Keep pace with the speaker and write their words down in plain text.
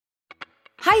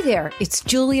Hi there, it's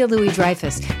Julia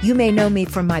Louis-Dreyfus. You may know me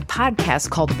from my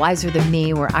podcast called Wiser Than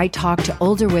Me, where I talk to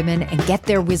older women and get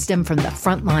their wisdom from the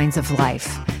front lines of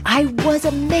life. I was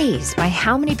amazed by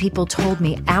how many people told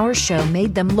me our show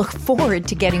made them look forward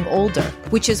to getting older,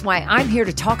 which is why I'm here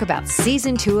to talk about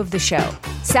season 2 of the show.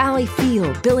 Sally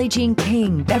Field, Billie Jean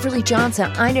King, Beverly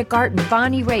Johnson, Ina Garten,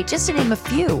 Bonnie Raitt, just to name a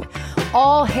few.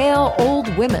 All hail old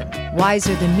women.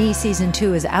 Wiser Than Me season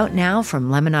 2 is out now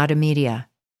from Lemonada Media.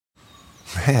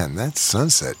 Man, that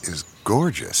sunset is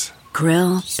gorgeous.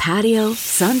 Grill, patio,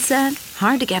 sunset.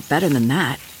 Hard to get better than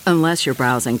that. Unless you're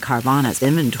browsing Carvana's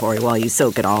inventory while you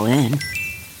soak it all in.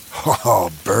 Oh,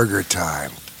 burger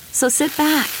time. So sit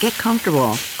back, get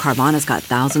comfortable. Carvana's got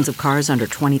thousands of cars under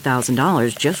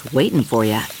 $20,000 just waiting for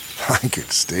you. I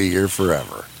could stay here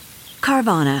forever.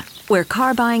 Carvana, where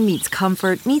car buying meets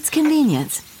comfort, meets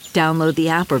convenience. Download the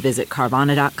app or visit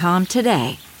Carvana.com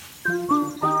today.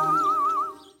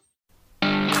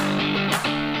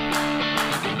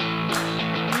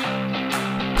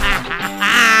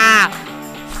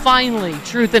 Finally,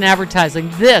 truth in advertising.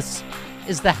 This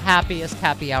is the happiest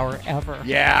happy hour ever.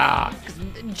 Yeah.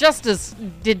 Justice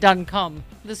done come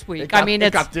this week.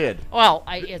 It got did. Well,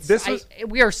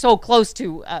 we are so close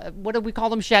to, what do we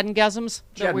call them, shaddengasms?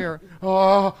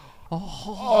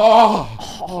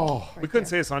 We couldn't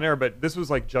say this on air, but this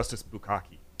was like Justice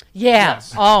Bukkake. Yeah.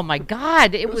 Yes. Oh my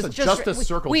God! It was a just Justice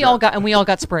Circle we jerk. all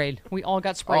got sprayed. We all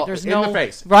got sprayed. Oh, There's in no the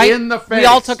face. Right? In the face. We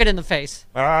all took it in the face.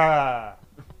 Ah.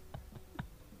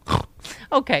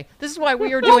 Okay, this is why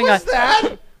we are doing What was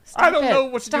that? I don't know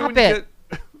what to do when you get...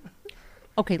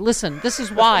 Okay, listen, this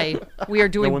is why we are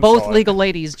doing one both saw it. legal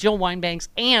ladies, Jill Wine-Banks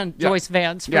and Joyce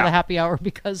Vance for Yeah. the happy hour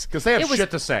because they have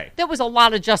shit to say. There was a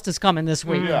lot of justice coming this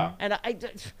week. Yeah. And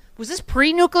was this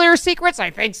pre-nuclear secrets? I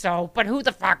think so, but who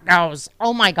the fuck knows?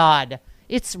 Oh my God.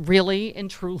 It's really and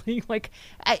truly like,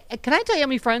 can I tell you how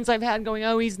many friends I've had going,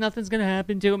 nothing's going to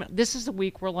happen to him? This is the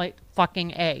week where like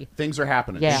fucking A. Things are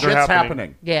happening. Yeah. Shit's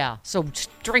happening. Yeah. So just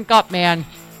drink up, man.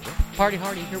 Party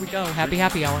hardy. Here we go. Happy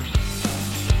hour.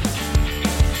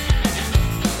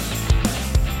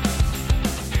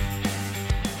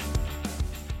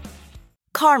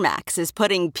 CarMax is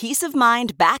putting peace of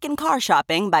mind back in car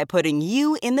shopping by putting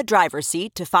you in the driver's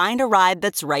seat to find a ride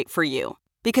that's right for you.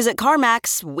 Because at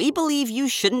CarMax, we believe you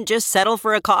shouldn't just settle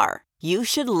for a car. You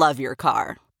should love your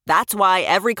car. That's why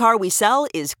every car we sell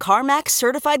is CarMax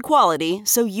certified quality,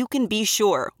 so you can be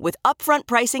sure with upfront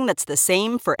pricing that's the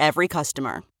same for every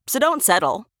customer. So don't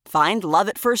settle. Find love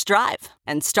at first drive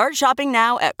and start shopping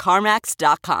now at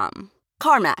CarMax.com.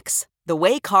 CarMax, the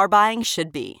way car buying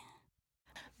should be.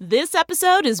 This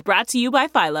episode is brought to you by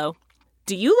Philo.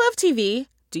 Do you love TV?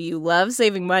 Do you love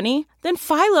saving money? Then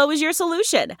Philo is your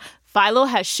solution. Philo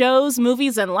has shows,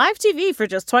 movies, and live TV for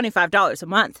just $25 a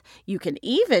month. You can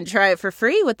even try it for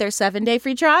free with their 7-day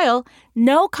free trial.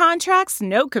 No contracts,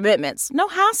 no commitments, no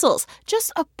hassles.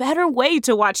 Just a better way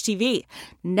to watch TV.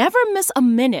 Never miss a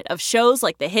minute of shows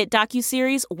like the hit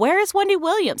docuseries Where is Wendy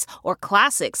Williams? Or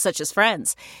classics such as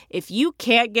Friends. If you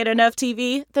can't get enough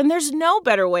TV, then there's no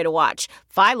better way to watch.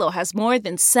 Philo has more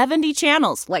than 70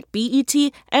 channels like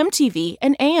BET, MTV,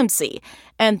 and AMC.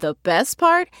 And the best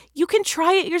part? You can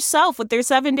try it yourself with their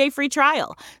 7-day free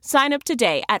trial. Sign up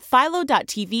today at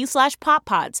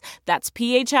philo.tv/poppods. That's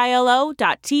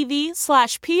philo.tv/POPPODS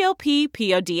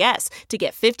to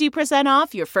get 50%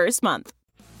 off your first month.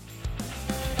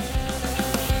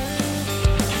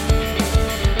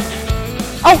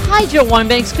 Oh, hi, Jill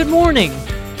Wine-Banks. Good morning.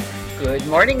 Good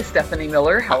morning, Stephanie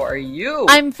Miller. How are you?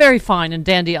 I'm very fine and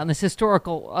dandy on this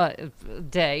historical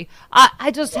day.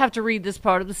 I just have to read this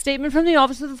part of the statement from the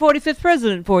office of the 45th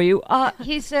president for you.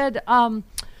 He said,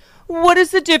 what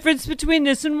is the difference between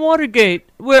this and Watergate,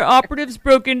 where operatives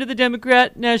broke into the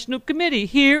Democrat National Committee?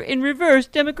 Here, in reverse,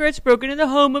 Democrats broke into the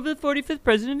home of the 45th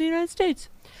president of the United States.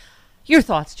 Your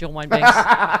thoughts, Jill Wine-Banks?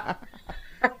 I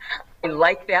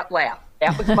like that laugh.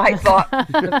 That was my thought.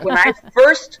 When I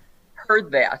first heard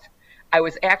that, I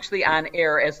was actually on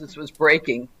air as this was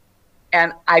breaking,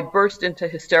 and I burst into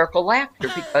hysterical laughter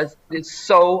because it's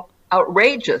so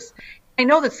outrageous. I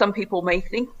know that some people may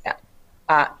think that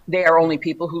they are only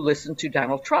people who listen to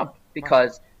Donald Trump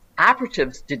because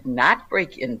operatives did not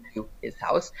break into his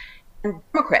house and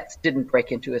Democrats didn't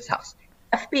break into his house.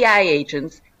 FBI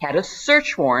agents had a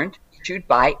search warrant issued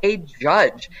by a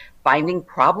judge finding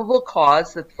probable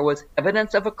cause that there was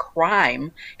evidence of a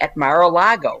crime at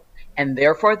Mar-a-Lago. And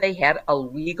therefore, they had a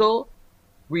legal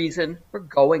reason for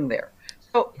going there.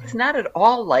 So it's not at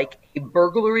all like a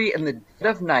burglary in the dead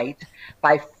of night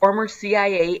by former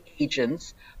CIA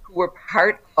agents who were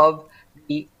part of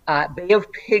the Bay of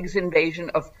Pigs invasion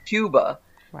of Cuba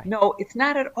Right. No, it's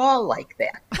not at all like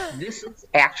that. This is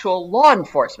actual law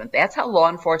enforcement. That's how law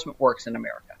enforcement works in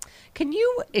America. Can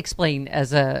you explain,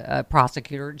 as a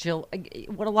prosecutor, Jill,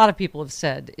 what a lot of people have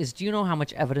said is, do you know how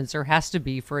much evidence there has to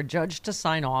be for a judge to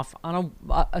sign off on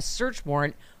a search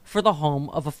warrant for the home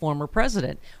of a former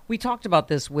president? We talked about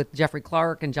this with Jeffrey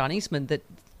Clark and John Eastman, that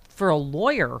for a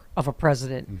lawyer of a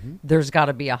president, there's got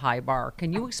to be a high bar.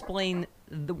 Can you explain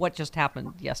what just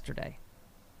happened yesterday?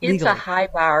 It's Legally. a high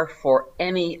bar for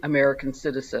any American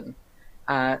citizen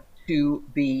to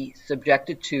be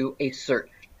subjected to a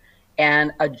search.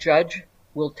 And a judge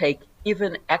will take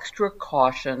even extra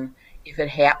caution if it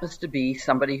happens to be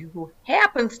somebody who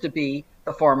happens to be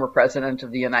the former president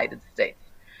of the United States.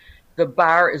 The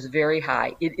bar is very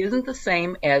high. It isn't the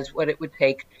same as what it would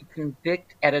take to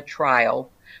convict at a trial,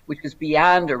 which is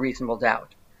beyond a reasonable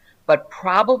doubt. But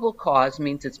probable cause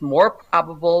means it's more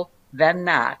probable than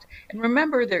not. And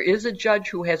remember, there is a judge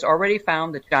who has already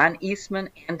found that John Eastman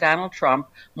and Donald Trump,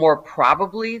 more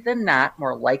probably than not,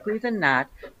 more likely than not,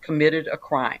 committed a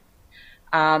crime.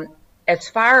 As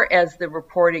far as the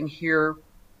reporting here,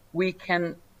 we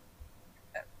can,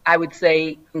 I would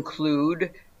say,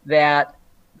 conclude that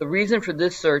the reason for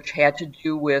this search had to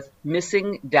do with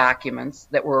missing documents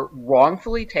that were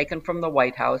wrongfully taken from the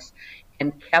White House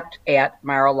and kept at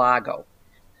Mar-a-Lago.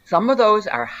 Some of those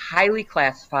are highly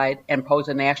classified and pose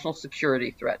a national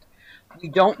security threat. We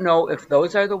don't know if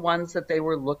those are the ones that they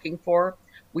were looking for.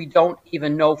 We don't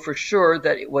even know for sure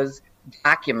that it was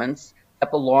documents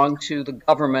that belong to the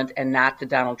government and not to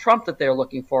Donald Trump that they're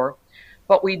looking for.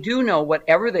 But we do know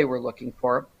whatever they were looking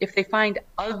for, if they find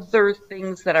other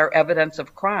things that are evidence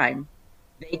of crime,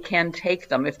 they can take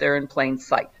them if they're in plain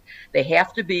sight. They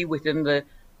have to be within the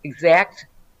exact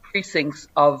precincts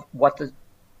of what the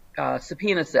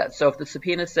subpoena says. So if the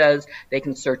subpoena says they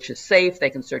can search his safe, they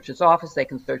can search his office, they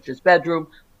can search his bedroom,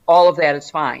 all of that is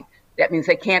fine. That means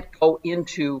they can't go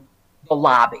into the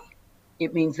lobby.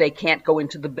 It means they can't go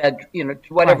into the bed,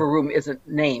 whatever room isn't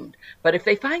named. But if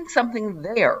they find something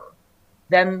there,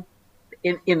 then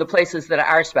in the places that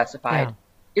are specified,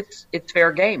 it's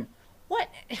fair game. What,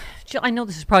 Jill, I know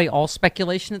this is probably all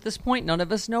speculation at this point. None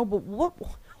of us know, but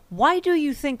why do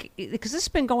you think, because this has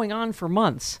been going on for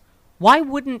months, why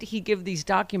wouldn't he give these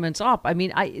documents up? I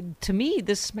mean, to me,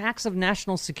 this smacks of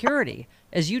national security.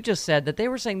 As you just said, that they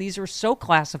were saying these are so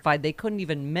classified they couldn't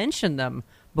even mention them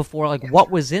before, like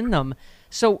what was in them.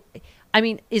 So, I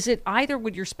mean, is it either,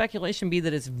 would your speculation be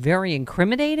that it's very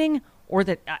incriminating, or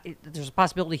that there's a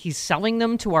possibility he's selling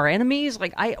them to our enemies?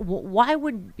 Like, why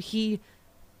would he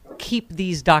keep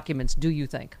these documents, do you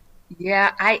think?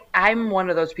 Yeah, I'm one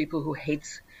of those people who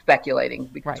hates speculating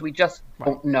because we just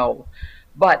don't know.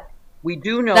 But we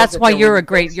do know that's why you're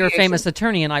you're a famous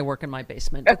attorney, and I work in my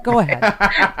basement. But go ahead.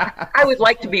 I would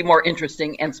like to be more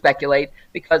interesting and speculate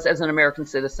because, as an American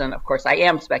citizen, of course, I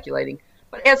am speculating.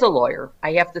 But as a lawyer,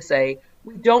 I have to say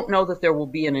we don't know that there will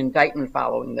be an indictment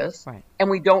following this, and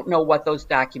we don't know what those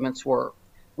documents were.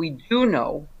 We do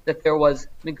know that there was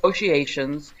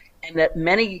negotiations and that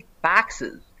many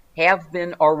boxes have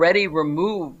been already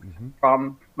removed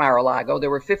from Mar-a-Lago. There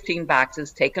were 15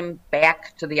 boxes taken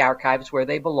back to the archives where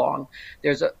they belong.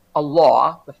 There's a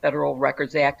law, the Federal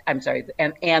Records Act,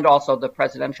 and also the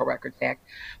Presidential Records Act,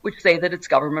 which say that it's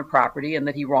government property and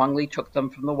that he wrongly took them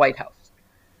from the White House.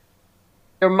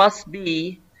 There must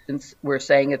be, since we're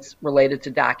saying it's related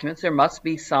to documents, there must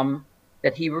be some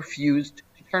that he refused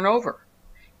to turn over,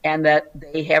 and that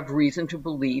they have reason to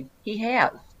believe he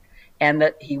has, and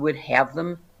that he would have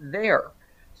them there.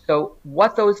 So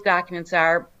what those documents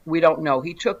are, we don't know.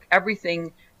 He took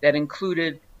everything that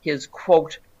included his,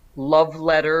 quote, love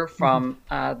letter from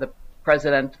the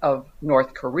president of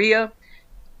North Korea.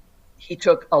 He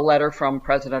took a letter from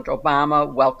President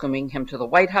Obama welcoming him to the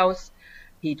White House.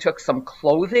 He took some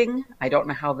clothing. I don't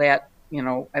know how that,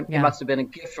 it must have been a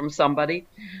gift from somebody.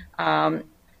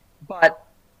 But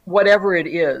whatever it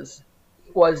is,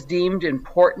 it was deemed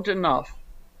important enough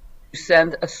to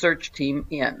send a search team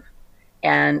in.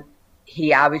 And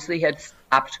he obviously had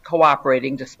stopped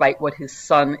cooperating despite what his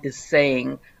son is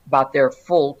saying about their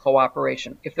full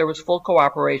cooperation. If there was full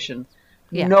cooperation,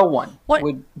 no one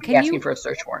would be asking for a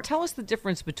search warrant. Tell us the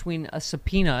difference between a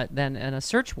subpoena then and a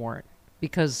search warrant.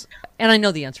 Because, and I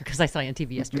know the answer because I saw you on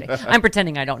TV yesterday. I'm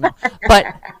pretending I don't know.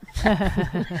 But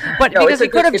because he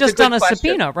could have just done a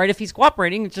subpoena, right? If he's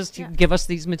cooperating, just give us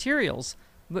these materials.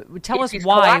 But tell us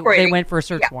why they went for a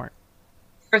search warrant.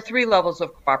 There are 3 levels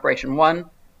of cooperation. One,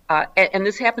 and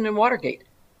this happened in Watergate.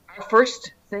 Our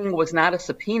first thing was not a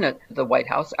subpoena to the White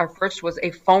House. Our first was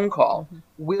a phone call.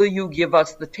 Will you give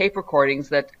us the tape recordings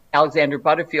that Alexander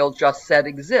Butterfield just said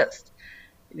exist?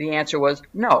 The answer was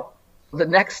no. The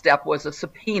next step was a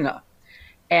subpoena.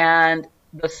 And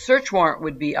the search warrant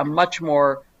would be a much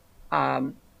more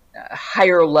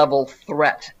higher level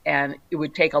threat, and it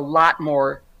would take a lot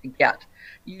more to get.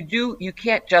 You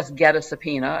can't just get a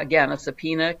subpoena. Again, a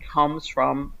subpoena comes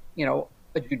from,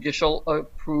 a judicial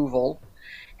approval.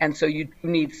 And so you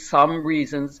need some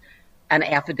reasons, an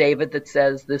affidavit that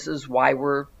says this is why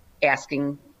we're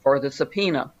asking for the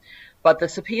subpoena. But the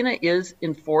subpoena is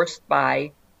enforced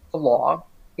by the law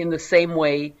in the same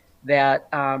way that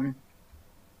a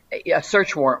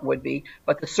search warrant would be.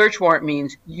 But the search warrant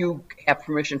means you have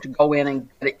permission to go in and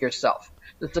get it yourself.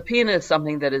 The subpoena is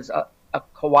something that is a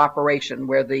cooperation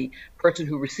where the person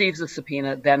who receives the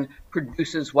subpoena then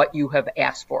produces what you have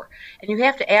asked for. And you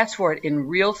have to ask for it in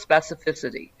real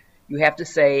specificity. You have to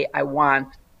say, I want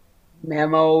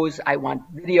memos, I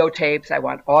want videotapes, I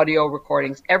want audio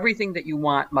recordings. Everything that you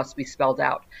want must be spelled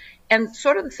out. And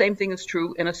sort of the same thing is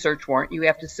true in a search warrant. You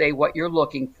have to say what you're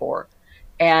looking for.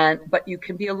 But you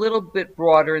can be a little bit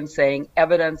broader in saying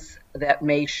evidence that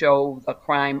may show the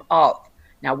crime of.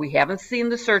 Now, we haven't seen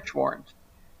the search warrant.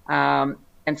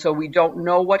 And so we don't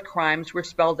know what crimes were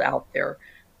spelled out there.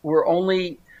 We're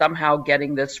only somehow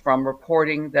getting this from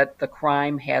reporting that the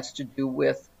crime has to do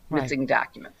with missing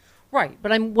documents. Right.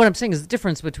 But what I'm saying is the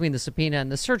difference between the subpoena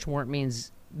and the search warrant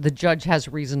means the judge has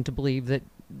reason to believe that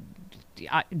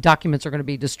documents are going to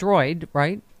be destroyed,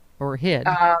 right? Or hid.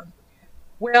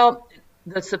 Well,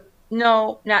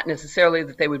 no, not necessarily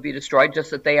that they would be destroyed,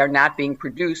 just that they are not being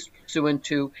produced pursuant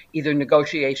to either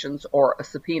negotiations or a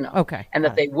subpoena. Okay. And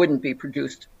that they wouldn't be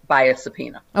produced by a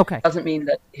subpoena. Okay. Doesn't mean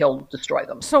that he'll destroy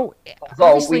them. So,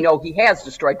 although we know he has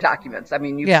destroyed documents. I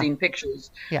mean, you've seen pictures.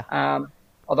 Yeah.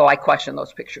 Although I question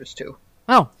those pictures too.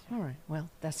 Oh, all right. Well,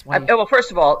 that's why. Well,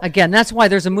 first of all, again, that's why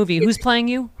there's a movie. Who's playing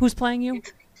you? Who's playing you?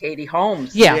 It's Katie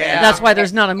Holmes. Yeah, that's why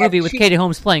there's not a movie with Katie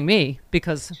Holmes playing me,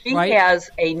 because she has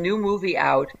a new movie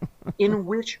out in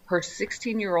which her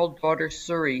 16-year-old daughter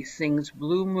Suri sings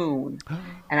Blue Moon.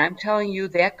 And I'm telling you,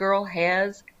 that girl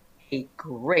has a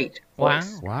great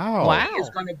voice. Wow. She is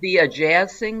going to be a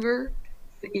jazz singer.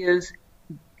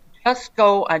 Just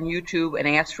go on YouTube and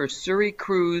ask for Suri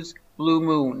Cruz Blue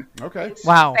Moon. Okay. It's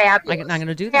wow. fabulous. I'm going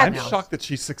to do that I'm now. shocked that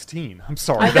she's 16. I'm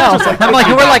sorry. I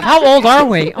know. We're like, how old are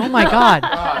we? Oh, my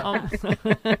God.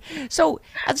 So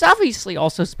it's obviously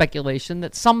also speculation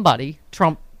that somebody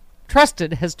Trump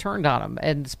trusted has turned on him,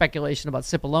 and speculation about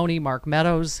Cipollone, Mark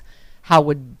Meadows. How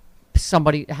would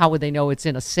they know it's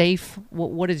in a safe?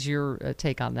 What is your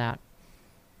take on that?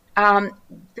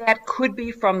 That could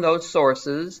be from those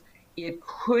sources. It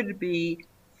could be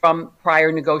from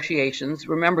prior negotiations.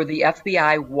 Remember, the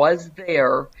FBI was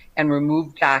there and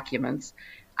removed documents.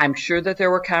 I'm sure that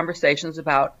there were conversations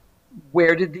about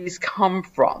where did these come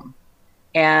from.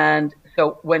 And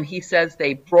so when he says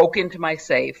they broke into my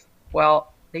safe,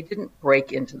 well, they didn't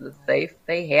break into the safe.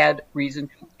 They had reason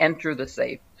to enter the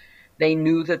safe. They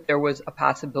knew that there was a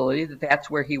possibility that that's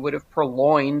where he would have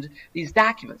purloined these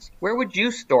documents. Where would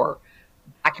you store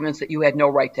documents that you had no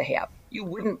right to have? You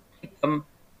wouldn't keep them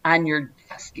on your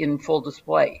desk in full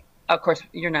display. Of course,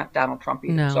 you're not Donald Trump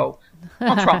either, so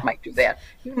Trump might do that.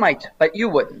 You might, but you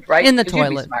wouldn't, right? In the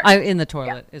toilet. In the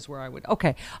toilet is where I would.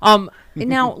 Okay.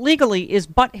 Now, legally, is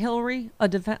Butt Hillary a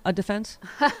defense?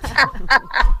 All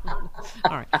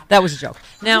right. That was a joke.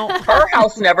 Now, her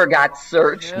house never got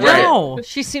searched. No.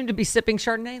 She seemed to be sipping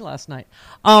Chardonnay last night.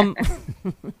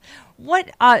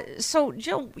 So,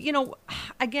 Jill,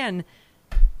 again,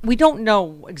 we don't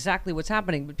know exactly what's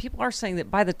happening, but people are saying that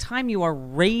by the time you are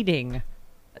raiding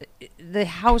the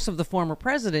house of the former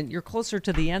president, you're closer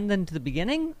to the end than to the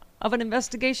beginning of an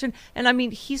investigation. And I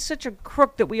mean, he's such a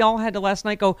crook that we all had to last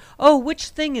night go, oh, which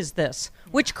thing is this?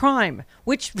 Which crime?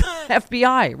 Which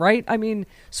FBI, right? I mean,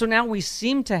 so now we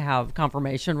seem to have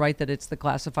confirmation, right, that it's the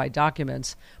classified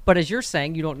documents. But as you're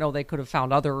saying, you don't know, they could have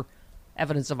found other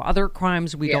evidence of other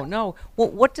crimes. We don't know. Well,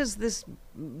 what does this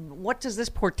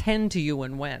portend to you,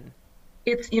 and when?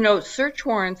 It's, search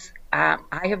warrants I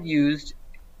have used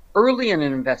early in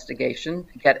an investigation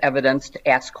to get evidence to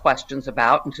ask questions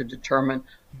about and to determine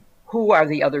who are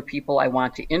the other people I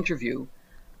want to interview.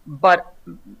 But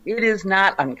it is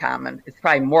not uncommon. It's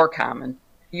probably more common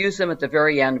to use them at the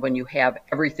very end when you have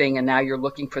everything and now you're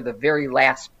looking for the very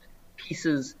last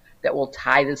pieces that will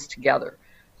tie this together.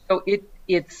 So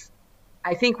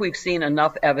I think we've seen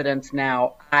enough evidence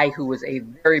now. Who was a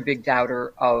very big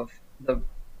doubter of the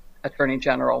Attorney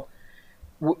General,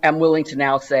 am willing to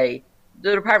now say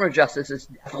the Department of Justice is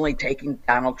definitely taking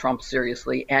Donald Trump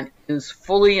seriously and is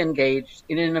fully engaged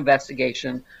in an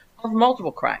investigation of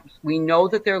multiple crimes. We know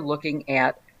that they're looking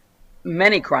at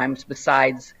many crimes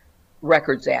besides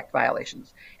Records Act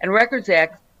violations. And Records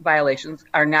Act violations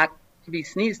are not to be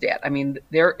sneezed at. I mean,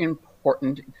 they're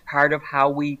important. It's part of how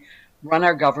we run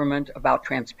our government, about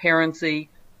transparency.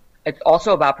 It's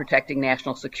also about protecting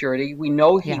national security. We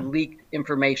know he leaked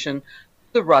information to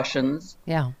the Russians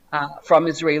from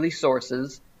Israeli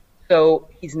sources. So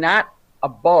he's not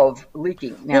above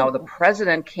leaking. Now, the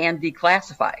president can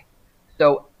declassify.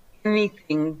 So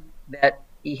anything that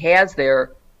he has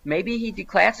there, maybe he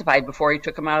declassified before he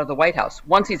took him out of the White House.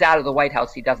 Once he's out of the White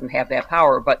House, he doesn't have that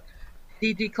power. But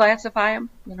did he declassify him?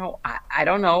 I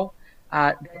don't know.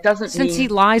 That doesn't Since mean he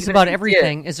lies even about if he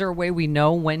everything, did. is there a way we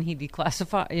know when he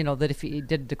declassified? That if he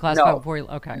did declassify before he...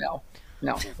 Okay.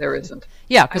 No, there isn't.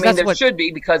 Yeah, because that's there what... should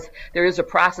be, because there is a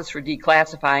process for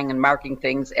declassifying and marking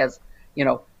things as,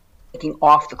 taking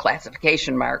off the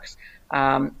classification marks.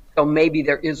 So maybe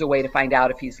there is a way to find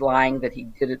out if he's lying that he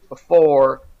did it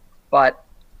before, but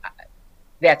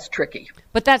that's tricky.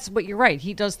 But you're right.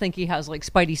 He does think he has like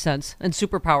spidey sense and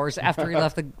superpowers after he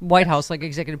left the White House, like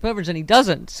executive privilege, and he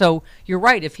doesn't. So you're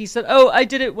right. If he said, "Oh, I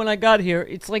did it when I got here,"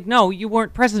 it's like, no, you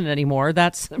weren't president anymore.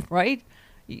 That's right.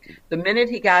 The minute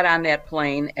he got on that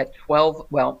plane at 12,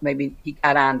 well, maybe he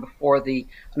got on before the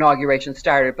inauguration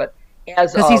started, but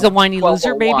because he's a whiny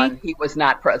loser baby, he was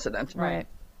not president. Right.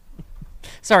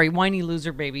 Sorry, whiny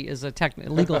loser baby is a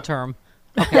legal term.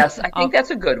 Okay. Yes, I think that's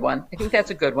a good one.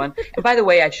 And by the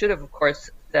way, I should have, of course,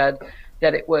 said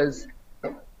that it was,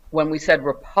 when we said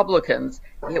Republicans,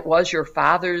 it was your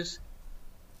father's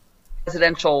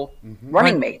presidential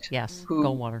running mate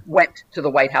who went to the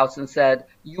White House and said,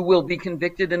 "You will be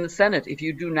convicted in the Senate if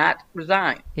you do not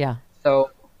resign." Yeah.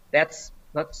 So let's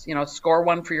score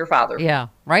one for your father. Yeah,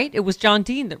 right? It was John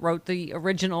Dean that wrote the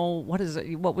original,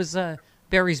 what was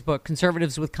Barry's book,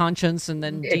 Conservatives with Conscience, and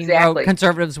then Dean wrote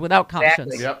Conservatives Without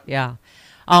Conscience. Exactly. Yep.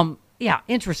 Yeah.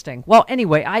 Interesting. Well,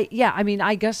 anyway,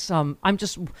 I guess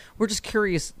we're just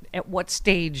curious at what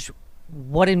stage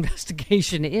what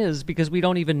investigation is, because we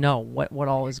don't even know what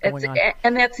all is going on.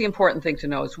 And that's the important thing to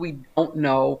know, is we don't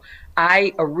know.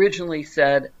 I originally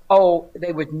said,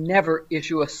 they would never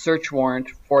issue a search warrant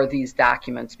for these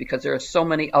documents because there are so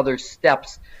many other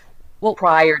steps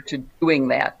prior to doing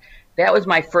that. That was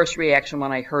my first reaction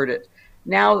when I heard it.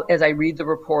 Now, as I read the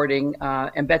reporting,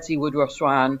 and Betsy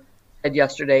Woodruff-Swan said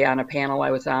yesterday on a panel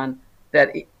I was on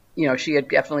that, she had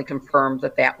definitely confirmed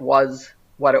that was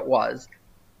what it was.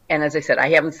 And as I said,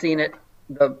 I haven't seen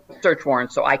the search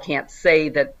warrant, so I can't say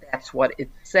that that's what it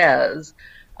says.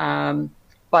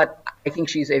 But I think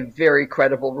she's a very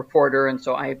credible reporter, and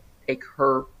so I take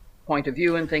her point of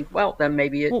view and think, well, then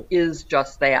maybe it is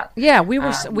just that. Yeah,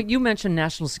 you mentioned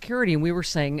national security, and we were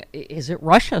saying, is it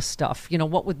Russia stuff?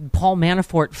 What with Paul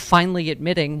Manafort finally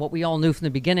admitting what we all knew from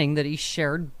the beginning, that he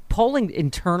shared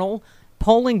internal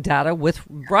polling data with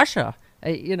Russia.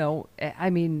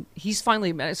 He's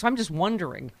finally, so I'm just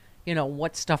wondering,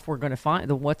 what stuff we're going to find,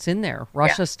 what's in there,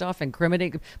 Russia stuff,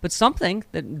 incriminating, but something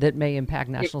that may impact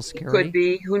national security. It could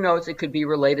be, who knows, it could be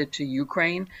related to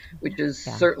Ukraine, which is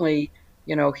certainly,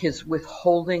 his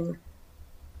withholding,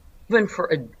 even for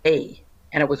a day,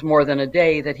 and it was more than a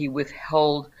day that he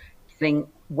withheld getting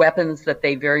weapons that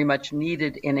they very much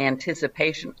needed in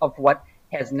anticipation of what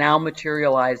has now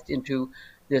materialized into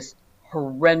this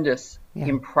horrendous,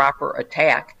 improper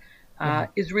attack,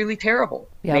 is really terrible.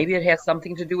 Yeah. Maybe it has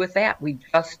something to do with that. We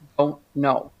just don't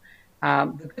know.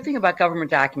 The good thing about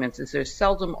government documents is there's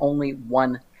seldom only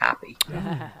one copy.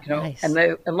 Nice.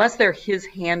 And unless they're his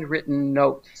handwritten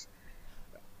notes,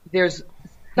 there's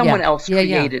someone else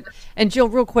created. Yeah. And Jill,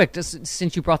 real quick, just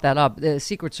since you brought that up, the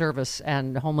Secret Service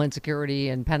and Homeland Security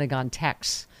and Pentagon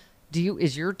texts,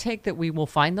 is your take that we will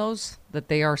find those, that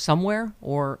they are somewhere,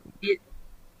 or?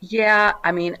 Yeah,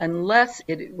 unless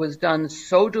it was done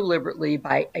so deliberately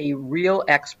by a real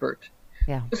expert,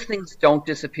 those things don't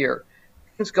disappear.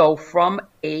 Things go from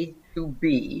A to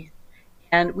B.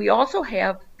 And we also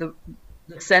have the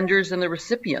senders and the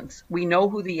recipients. We know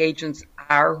who the agents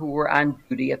are who were on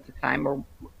duty at the time, or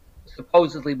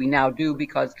supposedly we now do,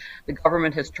 because the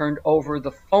government has turned over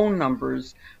the phone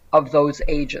numbers of those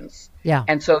agents. Yeah.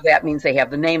 And so that means they have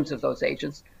the names of those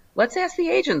agents. Let's ask the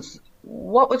agents,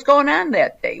 what was going on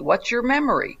that day? What's your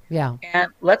memory? Yeah.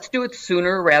 And let's do it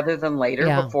sooner rather than later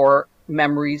before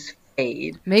memories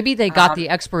fade. Maybe they got the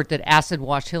expert that acid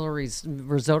washed Hillary's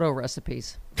risotto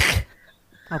recipes.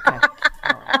 Okay.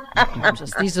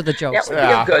 These are the jokes. That would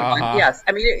be a good one. Yes.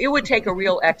 It would take a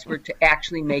real expert to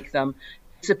actually make them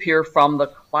disappear from the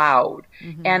cloud.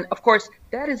 Mm-hmm. And of course,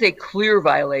 that is a clear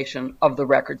violation of the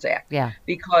Records Act. Yeah.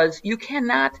 Because you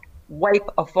cannot wipe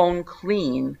a phone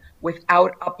clean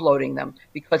without uploading them,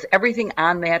 because everything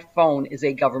on that phone is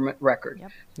a government record.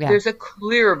 Yep. Yeah. There's a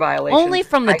clear violation. Only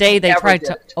from the I day they never tried did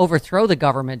to it. overthrow the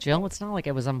government, Jill. It's not like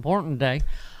it was an important day.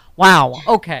 Wow.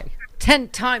 Okay. 10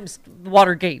 times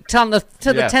Watergate to the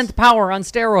Yes. 10th power on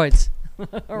steroids.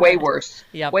 Way worse.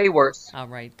 Yep. Way worse. All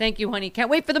right. Thank you, honey. Can't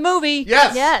wait for the movie.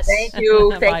 Yes. Yes. Thank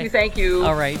you. Bye. Thank you. Thank you.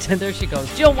 All right. There she goes.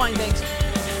 Jill Wine-Banks.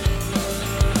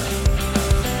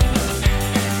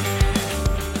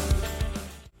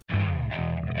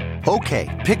 Okay,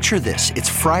 picture this. It's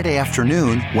Friday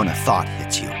afternoon when a thought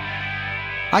hits you.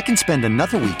 I can spend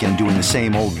another weekend doing the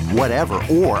same old whatever,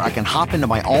 or I can hop into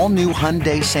my all-new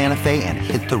Hyundai Santa Fe and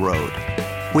hit the road.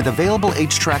 With available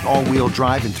H-Track all-wheel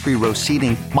drive and 3-row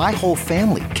seating, my whole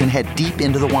family can head deep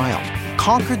into the wild.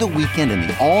 Conquer the weekend in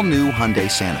the all-new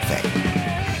Hyundai Santa Fe.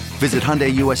 Visit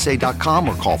HyundaiUSA.com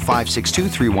or call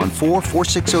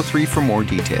 562-314-4603 for more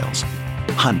details.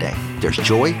 Hyundai, there's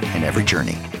joy in every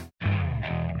journey.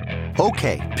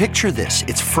 Okay, picture this.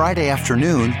 It's Friday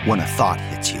afternoon when a thought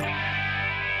hits you.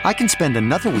 I can spend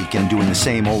another weekend doing the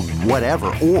same old whatever,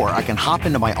 or I can hop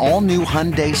into my all-new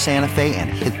Hyundai Santa Fe and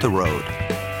hit the road.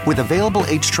 With available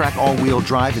H-Track all-wheel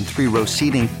drive and 3-row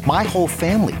seating, my whole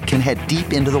family can head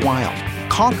deep into the wild.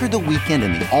 Conquer the weekend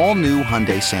in the all-new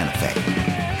Hyundai Santa Fe.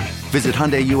 Visit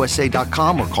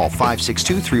HyundaiUSA.com or call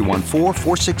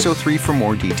 562-314-4603 for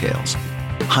more details.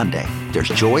 Hyundai, there's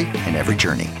joy in every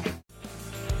journey.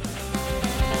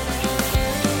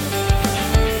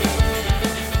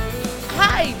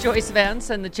 Hi, Joyce, Vance,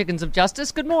 and the Chickens of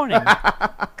Justice. Good morning.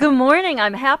 Good morning.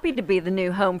 I'm happy to be the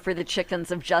new home for the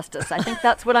Chickens of Justice. I think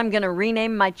that's what I'm going to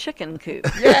rename my chicken coop.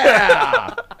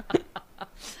 Yeah.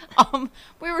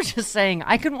 We were just saying,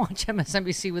 I can watch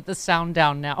MSNBC with the sound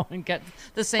down now and get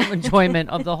the same enjoyment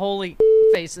of the holy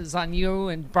faces on you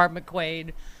and Barb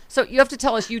McQuaid. So you have to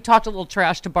tell us, you talked a little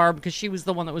trash to Barb because she was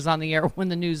the one that was on the air when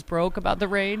the news broke about the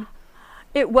raid.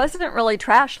 It wasn't really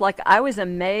trash. Like, I was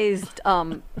amazed.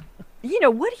 You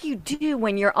know, what do you do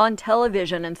when you're on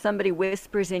television and somebody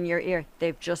whispers in your ear,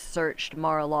 they've just searched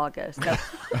Mar-a-Lago? So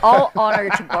all honor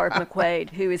to Barb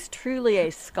McQuaid, who is truly a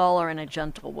scholar and a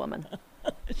gentlewoman.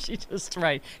 She just,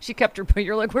 right. She kept her,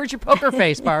 you're like, where's your poker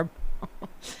face, Barb?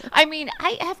 I mean,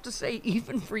 I have to say,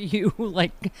 even for you,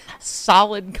 like,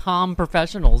 solid, calm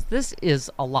professionals, this is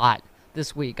a lot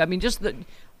this week. I mean, just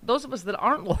those of us that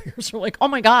aren't lawyers are like, oh,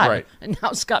 my God. Right. And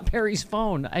now Scott Perry's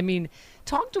phone. I mean,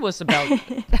 talk to us about,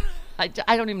 I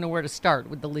don't even know where to start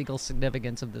with the legal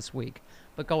significance of this week.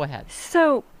 But go ahead.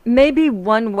 So maybe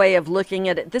one way of looking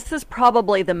at it, this is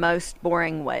probably the most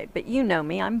boring way, but you know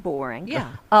me, I'm boring.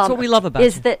 Yeah, that's what we love about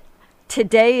is you. that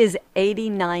today is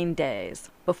 89 days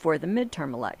before the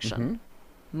midterm election.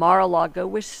 Mar-a-Lago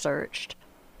was searched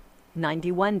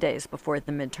 91 days before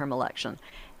the midterm election.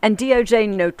 And DOJ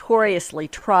notoriously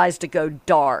tries to go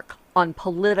dark on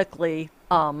politically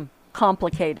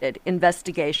complicated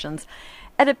investigations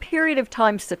at a period of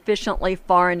time sufficiently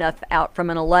far enough out from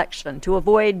an election to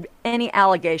avoid any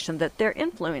allegation that they're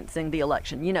influencing the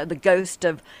election. You know, the ghost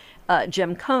of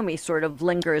Jim Comey sort of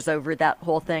lingers over that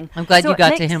whole thing. I'm glad So you it got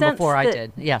to makes him sense before I that-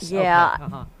 did. Yes. Yeah, Okay.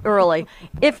 Uh-huh. early.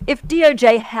 If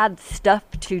DOJ had stuff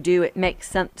to do, it makes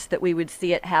sense that we would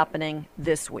see it happening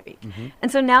this week.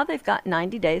 And so now they've got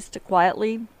 90 days to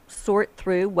quietly sort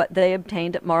through what they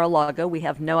obtained at Mar-a-Lago. We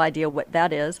have no idea what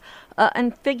that is,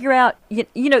 and figure out, you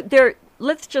know,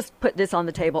 let's just put this on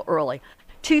the table early.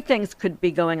 Two things could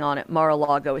be going on at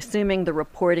Mar-a-Lago, assuming the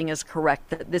reporting is correct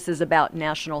that this is about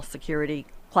national security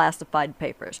classified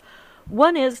papers.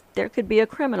 One is there could be a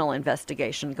criminal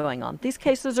investigation going on. These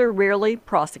cases are rarely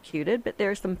prosecuted, but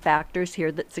there are some factors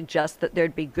here that suggest that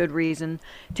there'd be good reason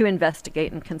to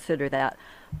investigate and consider that.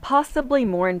 Possibly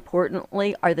more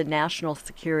importantly are the national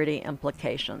security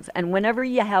implications. And whenever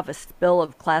you have a spill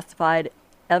of classified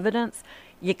evidence,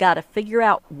 you got to figure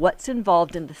out what's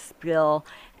involved in the spill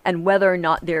and whether or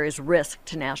not there is risk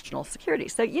to national security.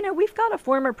 So, you know, we've got a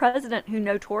former president who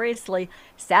notoriously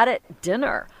sat at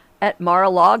dinner at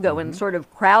Mar-a-Lago and sort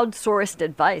of crowdsourced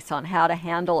advice on how to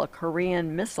handle a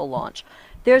Korean missile launch.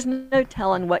 There's no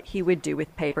telling what he would do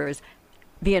with papers.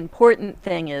 The important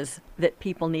thing is that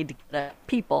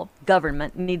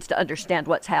government needs to understand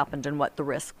what's happened and what the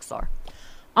risks are.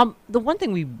 The one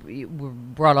thing we were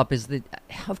brought up is that,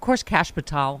 of course, Kash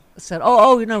Patel said,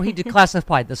 oh, you know, he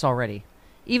declassified this already.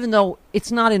 Even though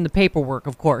it's not in the paperwork,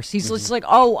 of course. He's just like,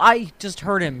 oh, I just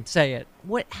heard him say it.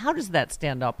 How does that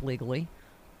stand up legally?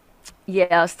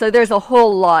 Yeah, so there's a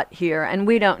whole lot here, and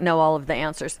we don't know all of the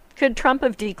answers. Could Trump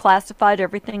have declassified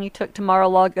everything he took to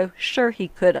Mar-a-Lago? Sure, he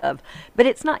could have. But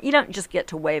it's not, you don't just get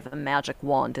to wave a magic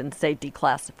wand and say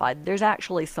declassified. There's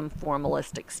actually some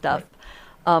formalistic stuff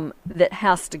that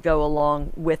has to go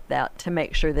along with that to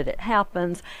make sure that it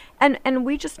happens. And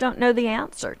we just don't know the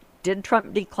answer. Did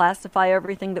Trump declassify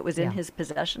everything that was in his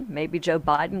possession? Maybe Joe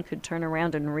Biden could turn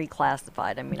around and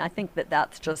reclassify it. I mean, I think that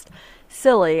that's just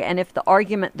silly. And if the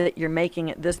argument that you're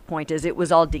making at this point is it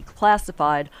was all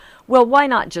declassified, well, why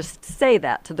not just say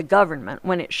that to the government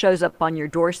when it shows up on your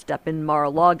doorstep in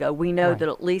Mar-a-Lago? We know that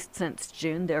at least since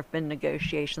June there have been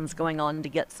negotiations going on to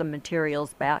get some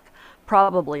materials back,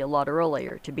 probably a lot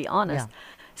earlier, to be honest.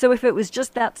 So if it was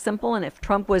just that simple, and if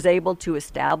Trump was able to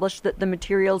establish that the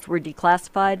materials were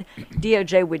declassified,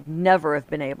 DOJ would never have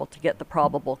been able to get the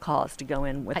probable cause to go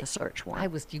in with a search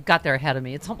warrant. You got there ahead of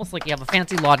me. It's almost like you have a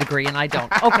fancy law degree and I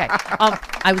don't. Okay.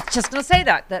 I was just going to say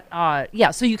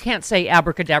that, so you can't say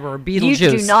abracadabra or Beetlejuice.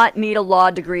 You do not need a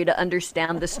law degree to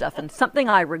understand this stuff. And something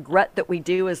I regret that we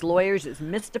do as lawyers is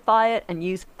mystify it and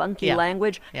use funky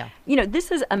language. You know, this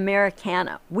is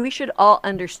Americana. We should all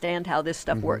understand how this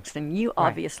stuff works, and you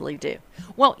obviously do.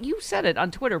 Well, you said it on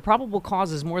Twitter. Probable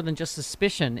cause is more than just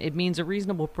suspicion. It means a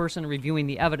reasonable person reviewing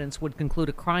the evidence would conclude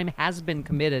a crime has been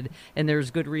committed, and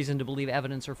there's good reason to believe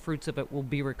evidence or fruits of it will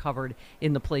be recovered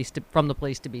from the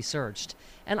place to be searched.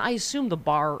 And I assume the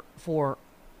bar for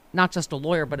not just a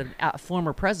lawyer, but a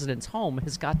former president's home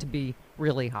has got to be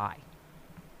really high.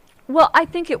 Well, I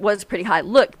think it was pretty high.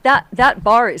 Look, that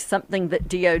bar is something that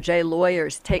DOJ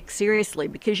lawyers take seriously,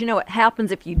 because, you know, what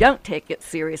happens if you don't take it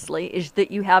seriously is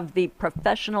that you have the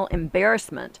professional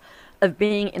embarrassment of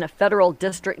being in a federal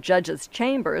district judge's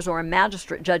chambers or a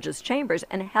magistrate judge's chambers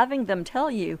and having them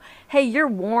tell you, hey, your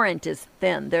warrant is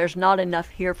thin. There's not enough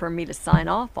here for me to sign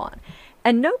off on.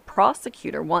 And no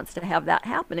prosecutor wants to have that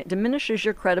happen. It diminishes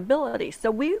your credibility. So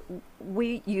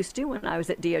we used to, when I was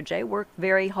at DOJ, work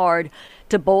very hard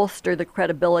to bolster the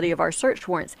credibility of our search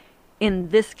warrants. In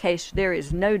this case, there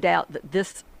is no doubt that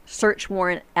this search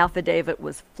warrant affidavit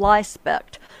was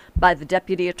fly-specced by the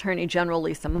Deputy Attorney General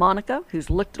Lisa Monaco,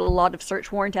 who's looked at a lot of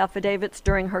search warrant affidavits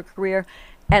during her career.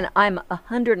 And I'm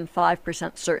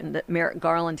 105% certain that Merrick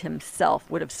Garland himself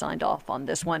would have signed off on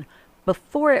this one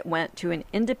before it went to an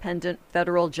independent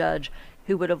federal judge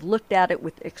who would have looked at it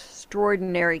with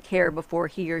extraordinary care before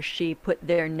he or she put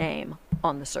their name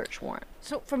on the search warrant.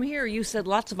 So from here, you said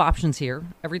lots of options here,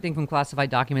 everything from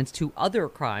classified documents to other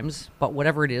crimes, but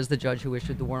whatever it is, the judge who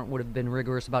issued the warrant would have been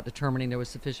rigorous about determining there was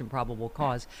sufficient probable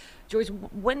cause. Joyce,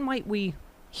 when might we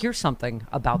hear something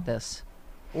about this,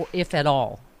 or if at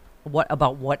all? What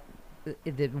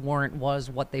the warrant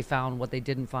was, what they found, what they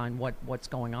didn't find, what's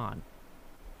going on?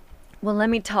 Well,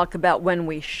 let me talk about when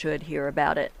we should hear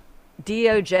about it.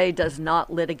 DOJ does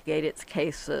not litigate its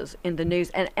cases in the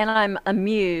news. And I'm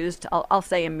amused, I'll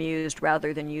say amused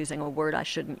rather than using a word I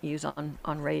shouldn't use on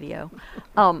radio,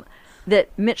 that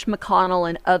Mitch McConnell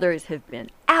and others have been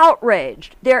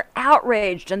outraged. They're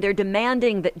outraged, and they're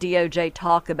demanding that DOJ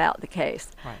talk about the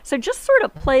case. Right. So just sort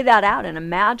of play that out and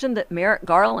imagine that Merrick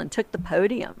Garland took the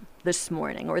podium this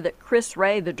morning, or that Chris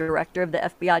Wray, the director of the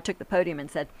FBI, took the podium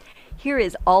and said, here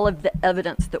is all of the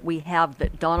evidence that we have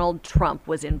that Donald Trump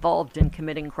was involved in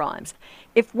committing crimes.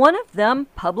 If one of them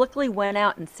publicly went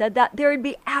out and said that, there would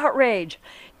be outrage.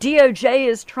 DOJ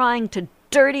is trying to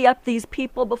dirty up these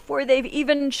people before they've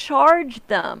even charged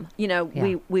them. You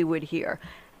know, we would hear.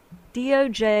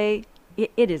 DOJ,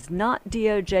 it is not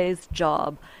DOJ's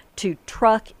job to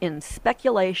truck in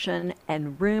speculation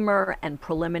and rumor and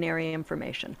preliminary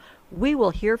information. We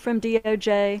will hear from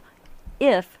DOJ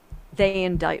if they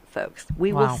indict folks.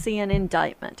 We will see an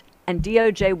indictment, and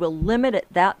DOJ will limit at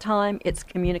that time its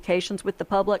communications with the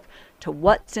public to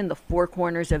what's in the four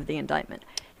corners of the indictment.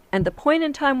 And the point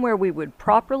in time where we would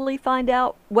properly find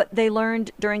out what they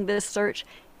learned during this search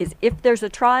is if there's a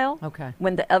trial,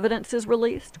 when the evidence is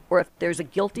released, or if there's a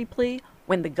guilty plea,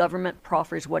 when the government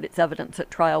proffers what its evidence at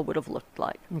trial would have looked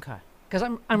like. Okay. Because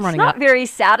I'm running out. It's not very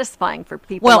satisfying for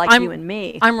people like you and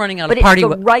me. I'm running out of party.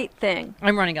 But it's the right thing.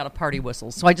 I'm running out of party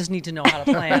whistles, so I just need to know how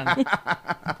to plan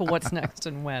for what's next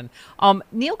and when.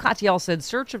 Neil Katyal said,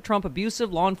 search of Trump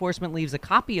abusive. Law enforcement leaves a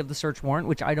copy of the search warrant,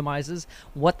 which itemizes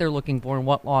what they're looking for and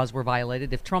what laws were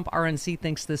violated. If Trump RNC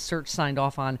thinks this search signed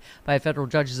off on by a federal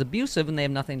judge is abusive and they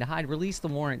have nothing to hide, release the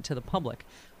warrant to the public,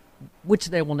 which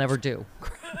they will never do.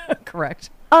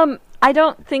 Correct? I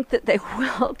don't think that they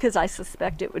will, because I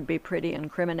suspect it would be pretty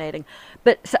incriminating.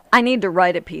 But so I need to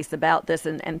write a piece about this,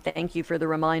 and thank you for the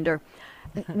reminder.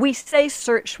 We say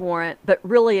search warrant, but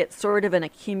really it's sort of an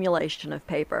accumulation of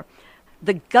paper.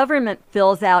 the government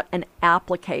fills out an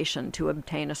application to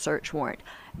obtain a search warrant.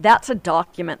 That's a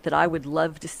document that I would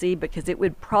love to see because it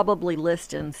would probably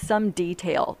list in some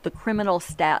detail the criminal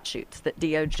statutes that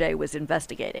DOJ was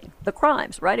investigating, the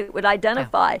crimes, right? It would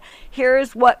identify,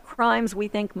 here's what crimes we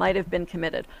think might have been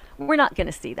committed. We're not going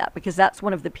to see that because that's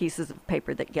one of the pieces of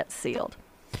paper that gets sealed.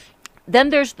 Then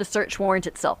there's the search warrant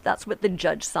itself. That's what the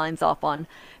judge signs off on.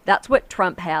 That's what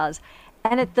Trump has.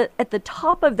 And at the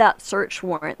top of that search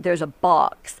warrant, there's a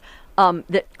box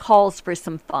that calls for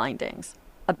some findings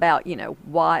about,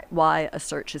 why a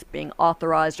search is being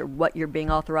authorized or what you're being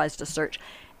authorized to search.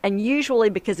 And usually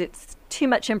because it's too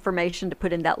much information to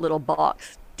put in that little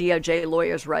box, DOJ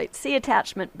lawyers write, see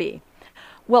attachment B.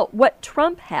 Well, what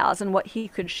Trump has and what he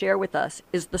could share with us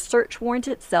is the search warrant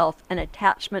itself and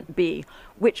attachment B,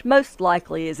 which most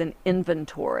likely is an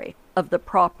inventory of the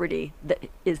property that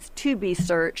is to be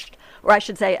searched, or I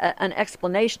should say an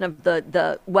explanation of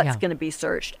the what's going to be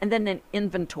searched, and then an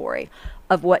inventory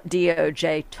of what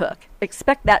DOJ took.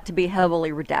 Expect that to be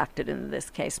heavily redacted in this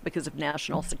case because of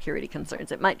national security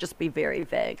concerns. It might just be very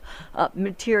vague.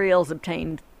 Materials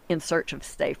obtained in search of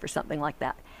safe or something like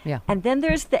that. Yeah. And then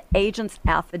there's the agent's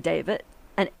affidavit.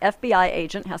 An FBI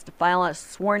agent has to file a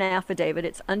sworn affidavit.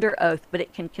 It's under oath, but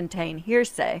it can contain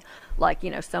hearsay, like,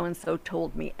 so-and-so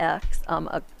told me X,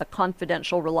 a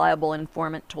confidential, reliable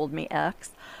informant told me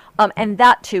X. And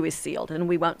that, too, is sealed, and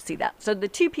we won't see that. So the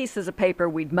two pieces of paper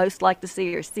we'd most like to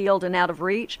see are sealed and out of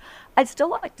reach. I'd still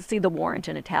like to see the warrant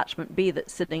and attachment B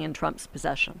that's sitting in Trump's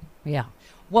possession. Yeah.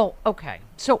 Well, okay.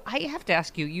 So I have to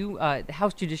ask you, the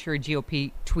House Judiciary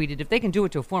GOP tweeted, if they can do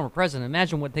it to a former president,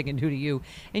 imagine what they can do to you.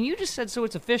 And you just said, so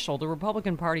it's official. The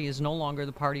Republican Party is no longer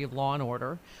the party of law and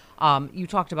order. You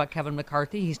talked about Kevin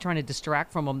McCarthy. He's trying to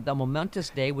distract from the momentous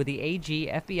day where the AG,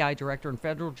 FBI director, and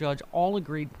federal judge all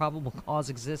agreed probable cause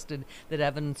existed that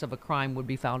evidence of a crime would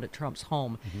be found at Trump's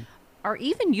home. Mm-hmm. Are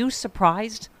even you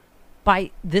surprised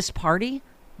by this party?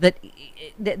 That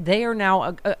they are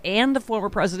now, and the former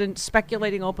president,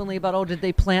 speculating openly about, did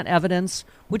they plant evidence?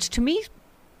 Which to me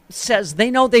says they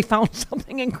know they found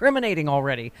something incriminating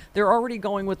already. They're already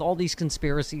going with all these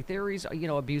conspiracy theories,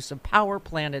 abuse of power,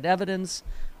 planted evidence.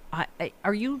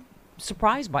 Are you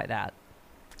surprised by that?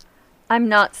 I'm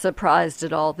not surprised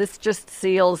at all. This just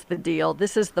seals the deal.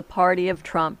 This is the party of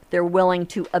Trump. They're willing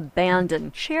to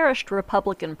abandon cherished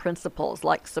Republican principles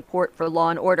like support for law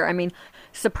and order. I mean,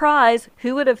 surprise,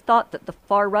 who would have thought that the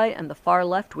far right and the far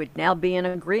left would now be in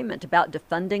agreement about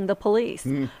defunding the police?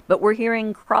 But we're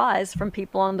hearing cries from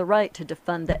people on the right to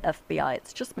defund the FBI.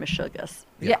 It's just mishugas.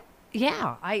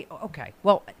 Yeah. Okay.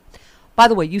 Well, by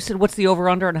the way, you said what's the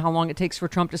over-under and how long it takes for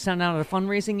Trump to send out a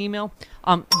fundraising email?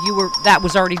 That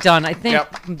was already done, I think,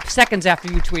 seconds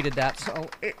after you tweeted that. So,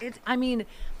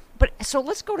 so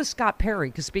let's go to Scott Perry,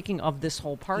 because speaking of this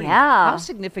whole party, how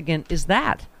significant is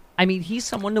that? I mean, he's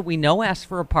someone that we know asked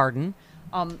for a pardon.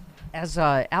 As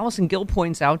Allison Gill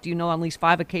points out, on at least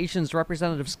 5 occasions,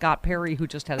 Representative Scott Perry, who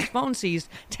just had his phone seized,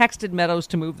 texted Meadows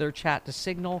to move their chat to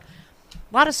Signal.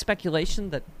 A lot of speculation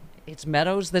that it's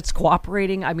Meadows that's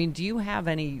cooperating. I mean, do you have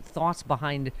any thoughts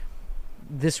behind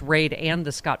this raid and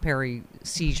the Scott Perry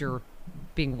seizure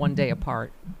being one day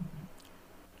apart?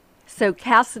 So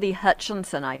Cassidy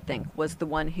Hutchinson, I think, was the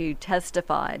one who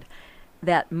testified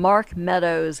that Mark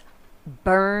Meadows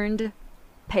burned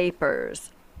papers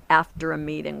after a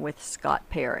meeting with Scott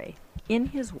Perry in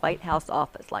his White House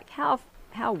office. Like, how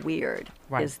weird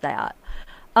is that?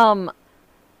 And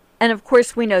of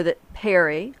course, we know that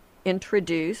Perry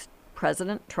introduced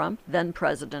then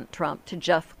President Trump, to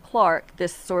Jeff Clark,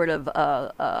 this sort of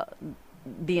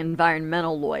the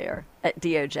environmental lawyer at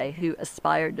DOJ who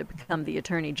aspired to become the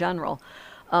Attorney General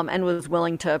and was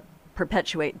willing to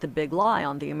perpetuate the big lie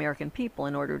on the American people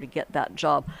in order to get that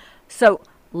job. So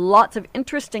lots of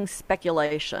interesting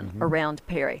speculation around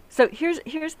Perry. So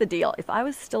here's the deal. If I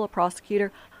was still a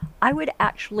prosecutor, I would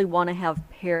actually want to have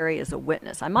Perry as a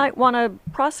witness. I might want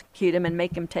to prosecute him and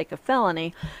make him take a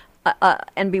felony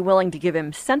and be willing to give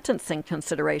him sentencing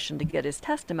consideration to get his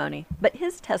testimony. But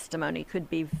his testimony could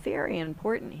be very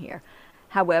important here.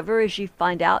 However, as you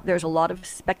find out, there's a lot of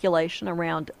speculation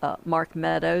around Mark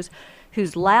Meadows,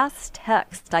 whose last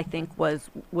text, I think, was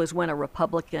when a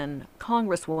Republican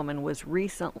congresswoman was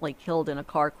recently killed in a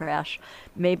car crash,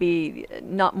 maybe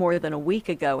not more than a week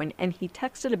ago. And he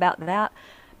texted about that,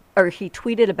 or he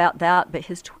tweeted about that, but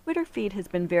his Twitter feed has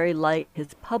been very light.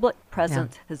 His public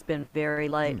presence has been very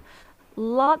light.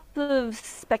 Lots of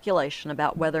speculation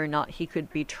about whether or not he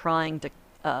could be trying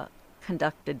to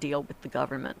conduct a deal with the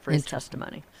government for his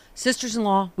testimony.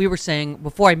 Sisters-in-law, we were saying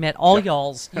before I met all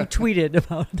y'alls, you tweeted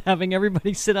about having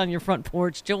everybody sit on your front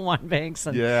porch, Jill Wine-Banks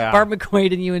and Barb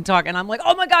McQuaid and you and talk. And I'm like,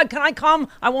 oh my God, can I come?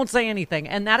 I won't say anything.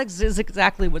 And that is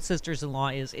exactly what Sisters-in-Law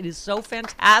is. It is so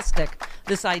fantastic,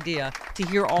 this idea, to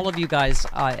hear all of you guys.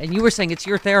 And you were saying it's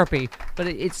your therapy, but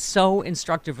it's so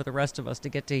instructive for the rest of us to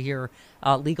get to hear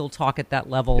legal talk at that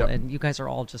level. And you guys are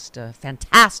all just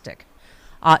fantastic.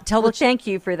 Thank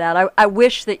you for that. I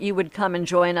wish that you would come and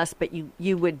join us, but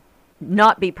you would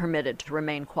not be permitted to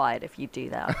remain quiet if you do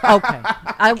that. Okay.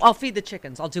 I'll feed the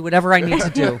chickens. I'll do whatever I need to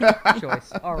do,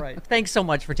 Joyce. All right. Thanks so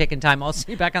much for taking time. I'll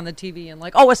see you back on the TV in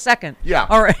a second. Yeah.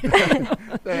 All right.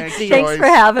 Thanks, Thanks for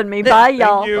having me. Bye,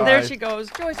 y'all. There she goes.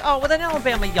 Joyce, with an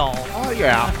Alabama y'all. Oh,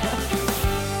 yeah.